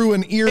feedback. Through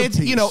an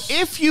earpiece.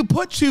 If you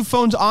put two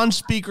phones on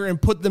speaker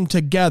and put them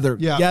together,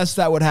 yes,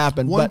 that would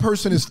happen. One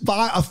person is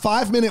a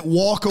 5-minute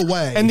walk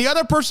away. And the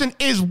other person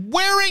is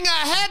wearing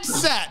a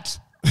headset.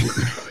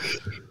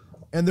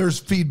 And there's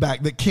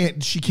feedback that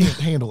she can't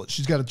handle it.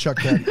 She's got to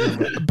chuck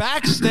that.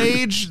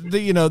 Backstage,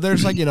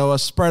 there's a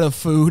spread of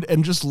food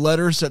and just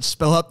letters that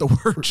spell out the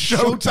word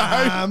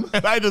Showtime.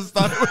 And I just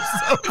thought it was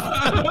so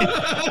funny.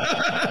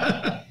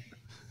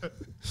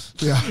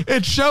 Yeah.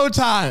 It's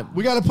showtime.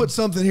 We got to put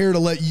something here to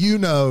let you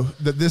know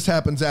that this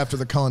happens after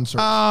the concert.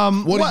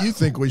 What do you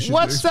think we should do?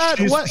 What's that?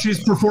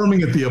 She's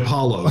performing at the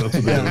Apollo. That's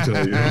what they're going to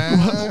tell you.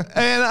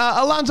 And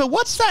Alonzo,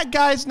 what's that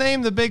guy's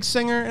name, the big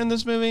singer in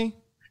this movie?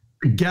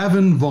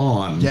 Gavin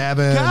Vaughn.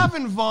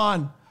 Gavin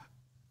Vaughn.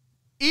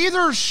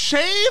 Either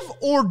shave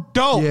or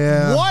don't.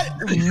 Yeah.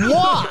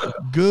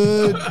 What?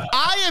 Good.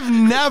 I have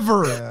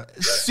never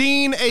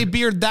seen a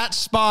beard that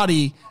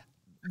spotty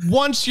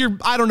once you're,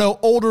 I don't know,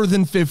 older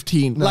than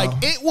 15. No. Like,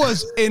 it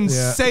was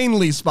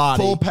insanely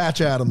spotty. Full Patch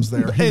Adams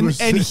there. And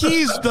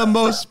he's the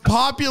most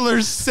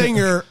popular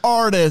singer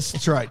artist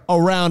That's right.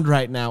 around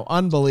right now.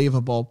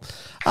 Unbelievable.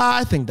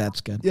 I think that's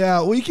good.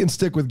 Yeah, we can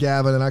stick with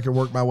Gavin, and I can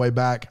work my way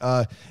back.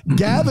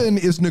 Gavin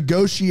is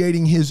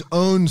negotiating his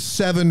own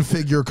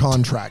 7-figure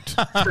contract.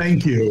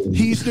 Thank you.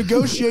 He's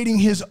negotiating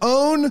his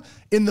own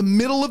in the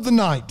middle of the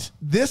night.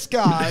 This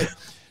guy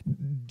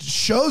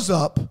shows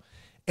up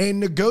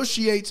and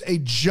negotiates a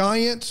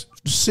giant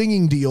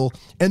singing deal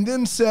and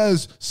then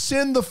says,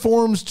 send the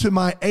forms to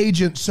my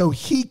agent so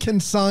he can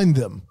sign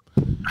them.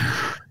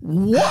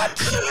 What?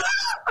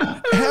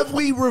 Have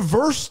we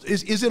reversed?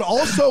 Is it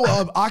also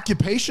an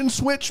occupation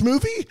switch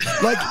movie?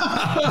 Like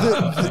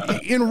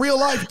in real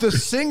life, the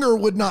singer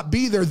would not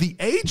be there. The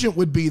agent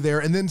would be there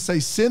and then say,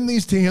 send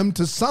these to him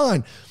to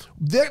sign.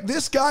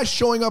 This guy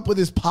showing up with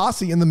his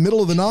posse in the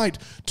middle of the night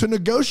to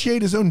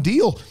negotiate his own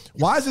deal.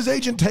 Why is his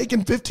agent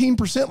taking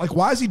 15%? Like,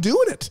 why is he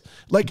doing it?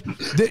 Like,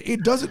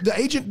 the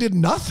agent did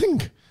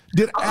nothing.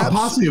 Did a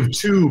posse of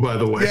 2, by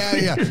the way.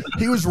 Yeah.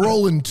 He was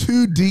rolling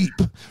too deep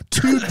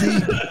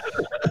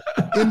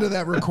into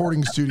that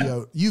recording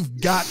studio. You've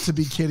got to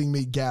be kidding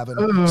me,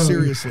 Gavin.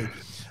 Seriously.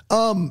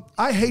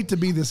 I hate to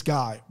be this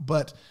guy,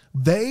 but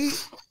they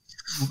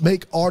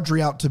make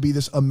Audrey out to be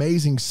this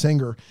amazing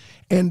singer.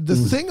 And the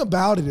thing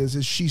about it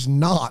is she's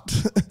not.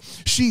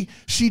 she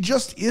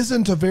just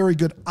isn't a very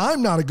good.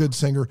 I'm not a good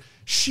singer.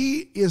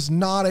 She is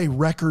not a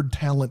record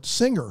talent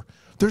singer.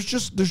 There's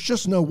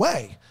just no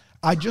way.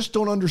 I just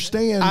don't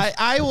understand.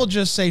 I will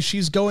just say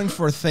she's going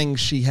for things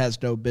she has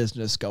no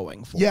business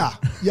going for. Yeah.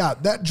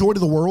 That Joy to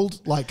the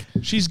World, like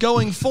she's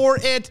going for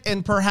it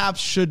and perhaps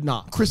should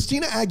not.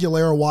 Christina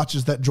Aguilera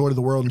watches that Joy to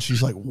the World and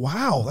she's like,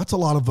 wow, that's a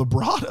lot of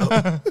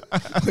vibrato.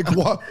 Like,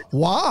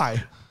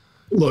 why?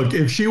 Look,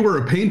 if she were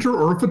a painter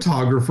or a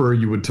photographer,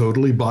 you would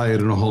totally buy it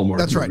in a Hallmark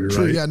That's right. movie,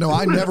 True. right? Yeah. No,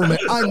 I never make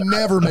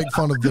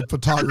fun of the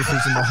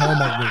photographers in the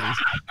Hallmark movies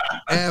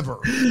ever.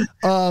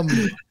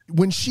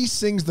 When she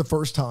sings the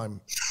first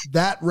time,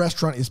 that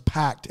restaurant is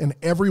packed and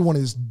everyone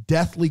is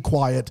deathly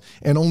quiet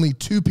and only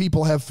 2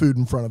 people have food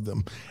in front of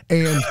them.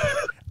 And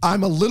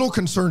I'm a little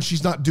concerned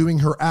she's not doing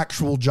her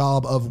actual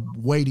job of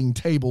waiting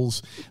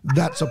tables.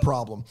 That's a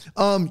problem.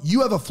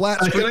 You have a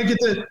flat screen. Can I get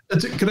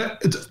that? Can I?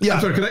 Yeah.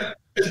 I'm sorry, can I?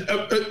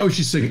 Oh,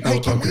 she's singing. Hey,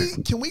 Okay.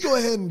 can we go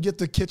ahead and get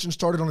the kitchen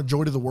started on a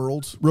Joy to the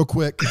World real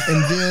quick?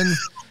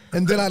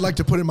 And then I'd like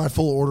to put in my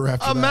full order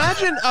after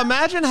that.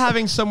 Imagine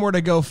having somewhere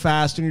to go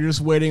fast and you're just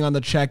waiting on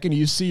the check and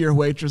you see your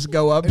waitress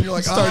go up and you're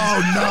like,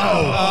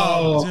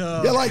 oh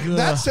no. Yeah, like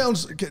that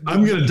sounds.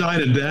 I'm going to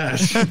dine and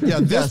dash. Yeah,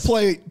 this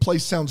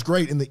place sounds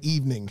great in the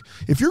evening.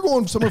 If you're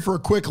going somewhere for a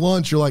quick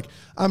lunch, you're like,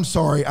 I'm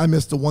sorry, I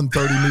missed the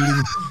 1:30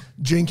 meeting.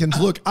 Jenkins,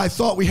 look, I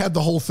thought we had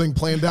the whole thing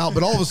planned out,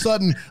 but all of a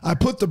sudden I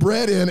put the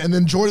bread in and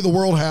then Joy to the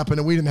World happened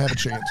and we didn't have a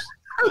chance.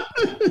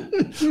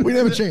 We didn't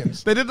have a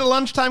chance. They did the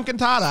lunchtime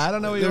cantata. I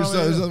don't know what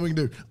there's nothing we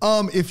can do.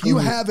 If you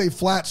have a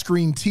flat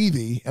screen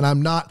TV, and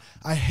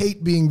I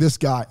hate being this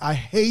guy. I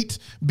hate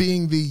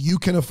being the you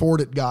can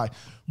afford it guy.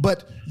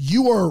 But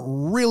you are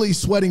really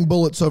sweating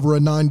bullets over a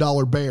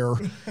 $9 bear.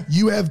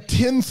 You have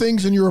 10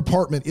 things in your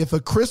apartment. If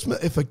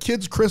a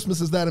kid's Christmas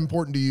is that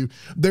important to you,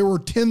 there were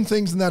 10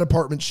 things in that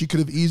apartment she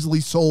could have easily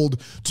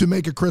sold to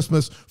make a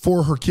Christmas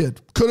for her kid.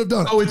 Could have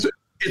done it. Oh,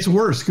 it's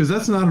worse because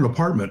that's not an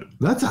apartment.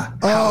 That's a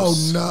house.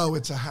 Oh no,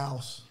 it's a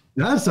house.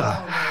 That's a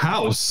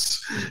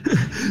house.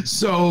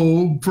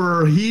 So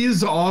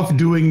he's off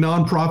doing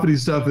non-property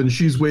stuff and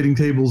she's waiting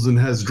tables and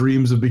has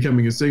dreams of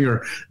becoming a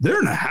singer. They're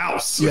in a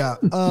house. Yeah.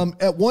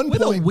 At one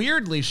with point, a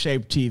weirdly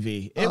shaped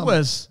TV. It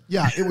was.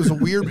 Yeah, it was a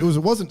weird. It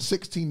wasn't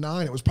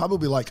 16:9. It was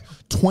probably like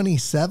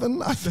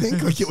 27. I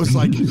think. Like it was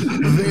like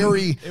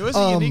very. It was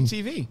a unique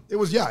TV. It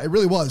was. Yeah, it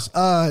really was.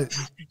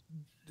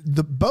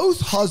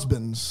 Both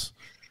husbands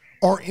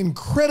are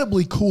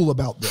incredibly cool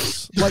about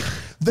this. Like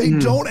they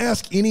don't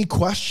ask any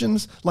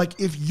questions. Like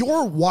if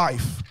your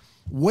wife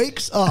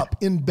wakes up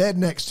in bed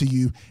next to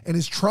you and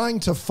is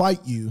trying to fight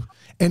you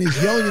and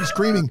is yelling and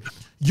screaming,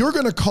 you're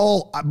going to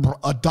call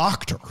a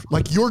doctor.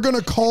 Like you're going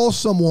to call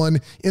someone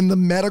in the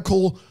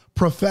medical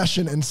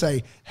profession and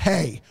say,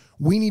 hey,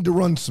 we need to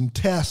run some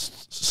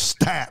tests.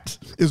 Stat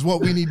is what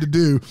we need to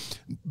do.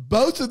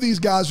 Both of these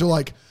guys are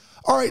like,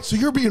 all right, so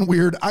you're being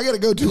weird. I got to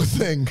go do a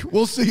thing.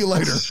 We'll see you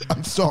later.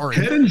 I'm sorry.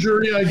 Head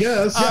injury, I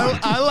guess.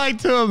 I like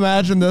to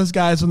imagine those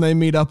guys when they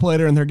meet up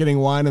later and they're getting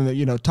wine and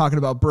they're, talking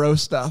about bro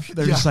stuff.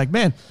 They're just like,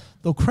 man,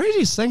 the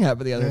craziest thing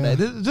happened the other day.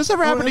 Did this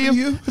ever happen to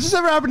you? Did this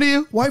ever happen to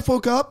you? Wife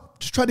woke up,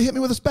 just tried to hit me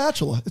with a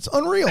spatula. It's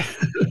unreal.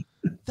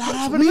 That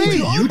happened to me.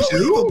 You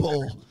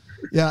too?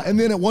 Yeah, and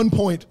then at one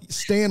point,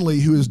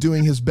 Stanley, who is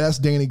doing his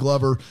best Danny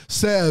Glover,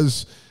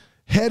 says,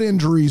 head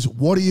injuries,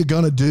 what are you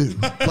going to do?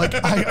 Like,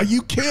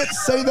 you can't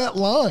say that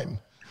line.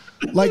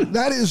 Like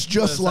that is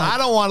just like I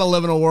don't want to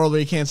live in a world where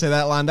you can't say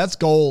that line. That's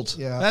gold.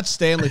 Yeah. That's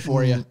Stanley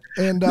for you.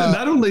 And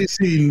not only is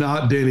he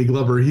not Danny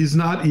Glover, he's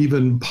not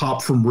even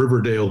Pop from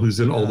Riverdale, who's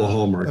in all the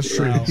Hallmark. That's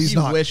true. No, He's he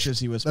not. wishes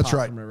he was. That's Pop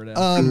right. From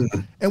Riverdale.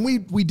 And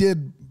we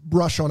did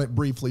brush on it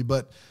briefly,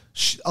 but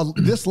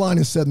this line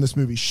is said in this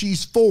movie.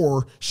 She's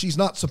 4. She's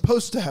not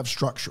supposed to have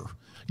structure.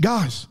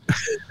 Guys,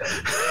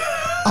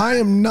 I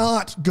am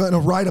not going to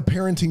write a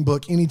parenting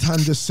book anytime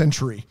this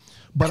century,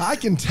 but I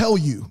can tell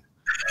you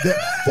that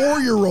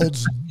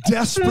 4-year-olds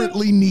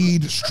desperately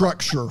need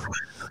structure.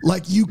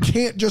 Like you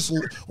can't just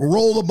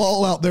roll the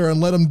ball out there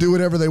and let them do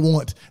whatever they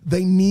want.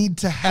 They need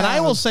to have. And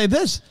I will say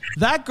this: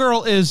 that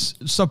girl is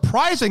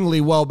surprisingly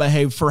well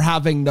behaved for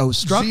having no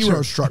structure.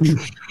 Zero structure.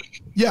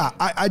 Yeah,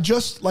 I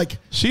just like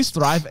she's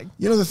thriving.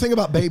 You know, the thing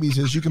about babies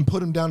is you can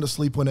put them down to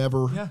sleep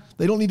whenever. Yeah.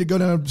 They don't need to go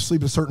down to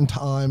sleep at a certain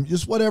time.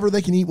 Just whatever,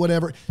 they can eat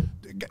whatever.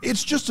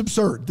 It's just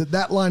absurd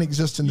that line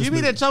exists in this movie.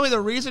 You mean to tell me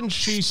the reason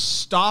she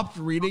stopped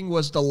reading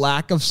was the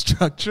lack of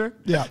structure?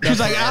 Yeah.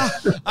 She's like,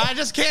 I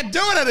just can't do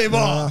it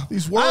anymore.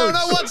 These words. I don't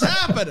know what's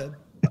happening.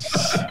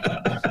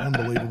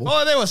 Unbelievable.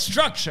 Oh, there was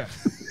structure.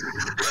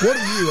 What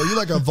are you? Are you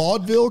like a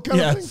vaudeville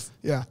kind of thing?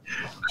 Yeah.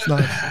 It's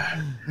nice.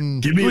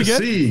 Give me a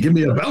C. Give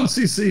me a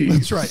bouncy C.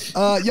 That's right.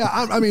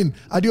 I mean,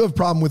 I do have a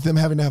problem with them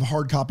having to have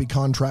hard copy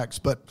contracts,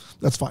 but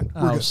that's fine.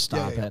 We're good.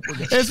 Stop it.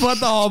 It's What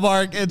the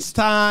Hallmark. It's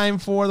time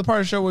for the part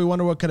of the show where we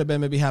wonder what could have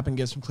been, maybe happened,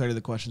 give some clarity to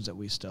the questions that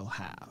we still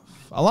have.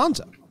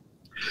 Alonzo.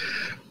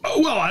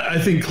 Well, I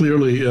think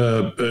clearly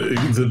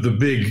the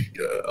big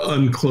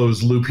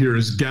unclosed loop here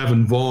is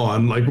Gavin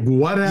Vaughn. Like,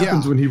 what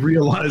happens when he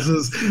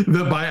realizes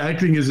that by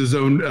acting as his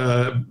own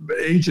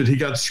agent, he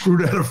got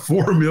screwed out of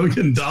 $4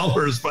 million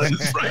by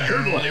this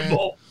record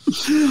label?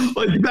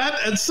 Like that,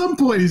 at some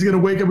point, he's going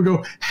to wake up and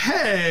go,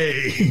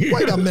 "Hey,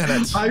 wait a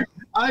minute!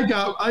 I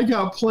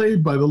got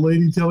played by the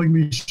lady telling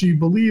me she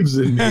believes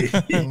in me."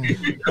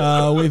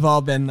 We've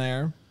all been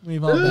there.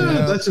 We've all been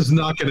there. That's just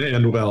not going to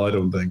end well, I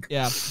don't think.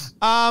 Yeah.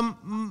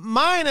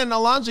 Mine and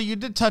Alonzo, you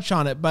did touch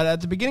on it, but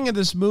at the beginning of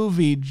this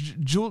movie,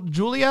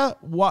 Julie,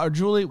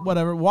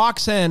 whatever,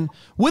 walks in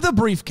with a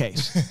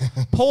briefcase,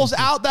 pulls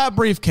out that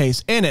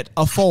briefcase, in it,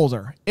 a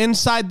folder.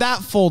 Inside that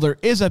folder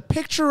is a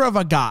picture of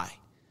a guy,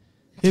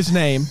 his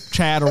name,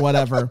 Chad or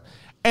whatever,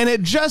 and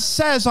it just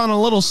says on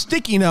a little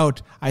sticky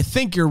note, "I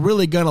think you're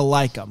really going to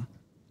like him."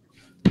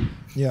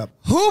 Yeah.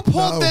 Who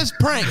pulled this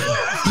prank?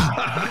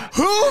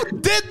 Who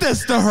did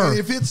this to her?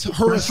 If it's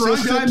her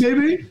assistant, guy,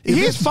 maybe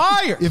he's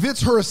fired. If it's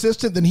her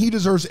assistant, then he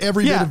deserves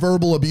every bit of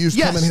verbal abuse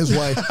coming his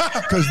way,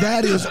 because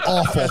that is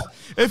awful.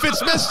 If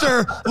it's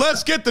Mr.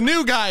 Let's get the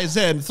new guys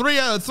in, three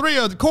of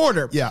the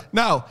quarter. Yeah.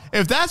 No,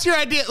 if that's your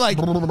idea, like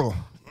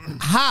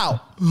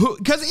how?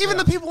 Because even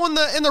the people in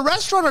the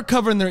restaurant are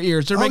covering their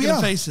ears. They're making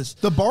faces.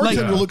 The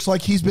bartender looks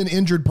like he's been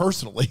injured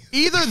personally.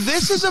 Either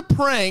this is a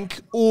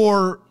prank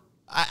or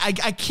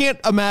I can't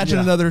imagine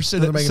another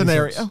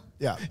scenario.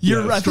 Yeah.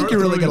 I think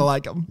you're really going to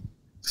like him.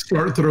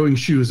 Start throwing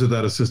shoes at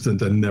that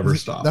assistant and never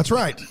stop. That's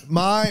right.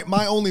 My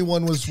only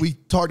one was, we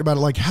talked about it,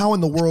 like, how in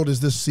the world is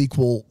this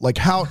sequel? Like,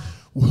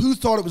 who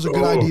thought it was a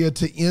good idea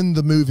to end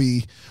the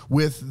movie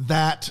with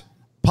that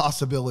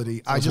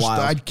possibility?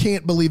 I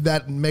can't believe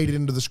that made it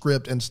into the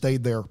script and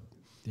stayed there.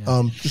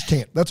 Yeah. Just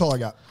can't. That's all I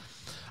got.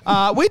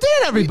 We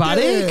did,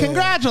 everybody. We did.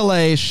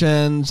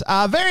 Congratulations.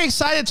 Very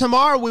excited.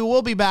 Tomorrow we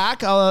will be back.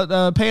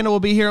 Panda will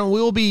be here, and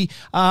we will be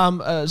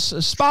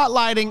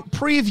spotlighting,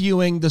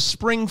 previewing the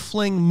Spring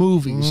Fling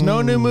movies.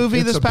 No new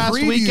movie this past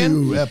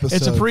weekend.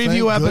 It's a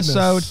preview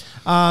episode.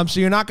 So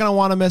you're not going to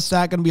want to miss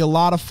that. Going to be a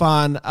lot of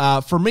fun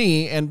for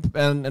me and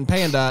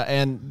Panda,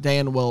 and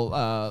Dan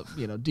will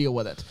deal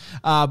with it.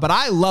 But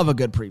I love a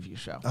good preview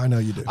show. I know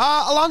you do.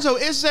 Alonzo,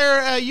 is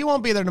there? You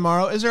won't be there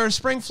tomorrow. Is there a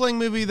Spring Fling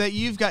movie that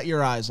you've got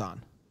your eyes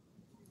on?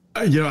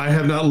 I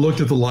have not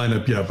looked at the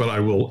lineup yet, but I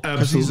will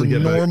absolutely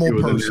get back to you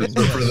with an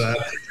answer for that.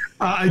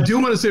 I do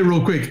want to say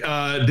real quick,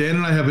 Dan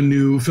and I have a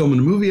new film and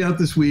a movie out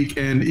this week,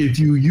 and if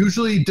you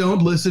usually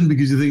don't listen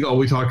because you think all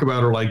we talk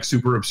about are like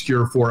super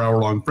obscure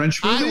 4-hour-long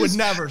French movies. I would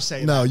never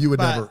say that. No, you would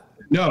never.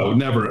 No,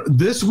 never.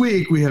 This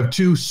week we have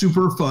 2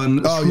 super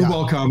fun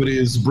screwball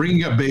comedies,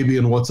 Bringing Up Baby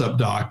and What's Up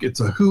Doc. It's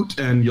a hoot,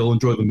 and you'll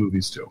enjoy the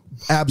movies too.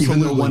 Absolutely.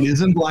 Even though one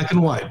is in black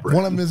and white.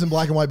 One of them is in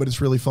black and white, but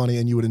it's really funny,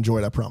 and you would enjoy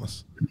it, I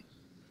promise.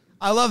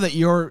 I love that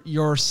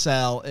your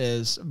sell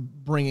is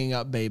Bringing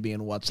Up Baby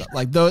and What's Up.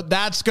 Like,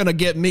 that's going to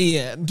get me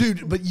in.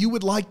 Dude, but you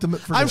would like them.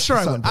 I'm sure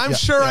I would. I'm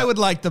sure I would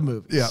like the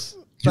movies. Yeah.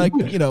 Like,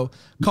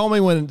 call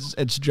me when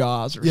it's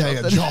Jaws or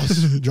something.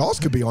 Yeah, Jaws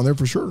could be on there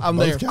for sure. I'm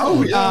there.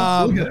 Oh,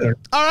 yeah. We'll get there.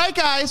 All right,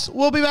 guys.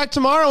 We'll be back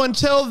tomorrow.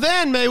 Until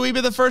then, may we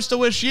be the first to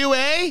wish you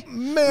a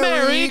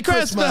Merry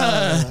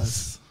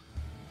Christmas.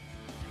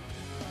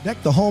 Deck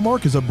the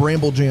Hallmark is a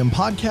Bramble Jam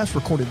podcast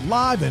recorded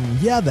live, and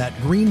that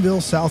Greenville,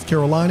 South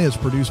Carolina, is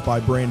produced by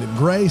Brandon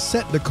Gray.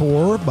 Set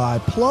decor by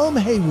Plum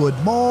Haywood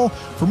Mall.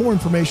 For more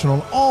information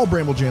on all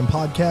Bramble Jam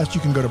podcasts, you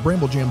can go to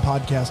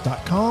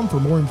bramblejampodcast.com. For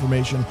more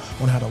information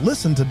on how to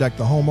listen to Deck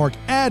the Hallmark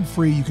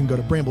ad-free, you can go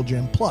to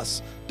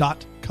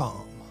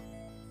bramblejamplus.com.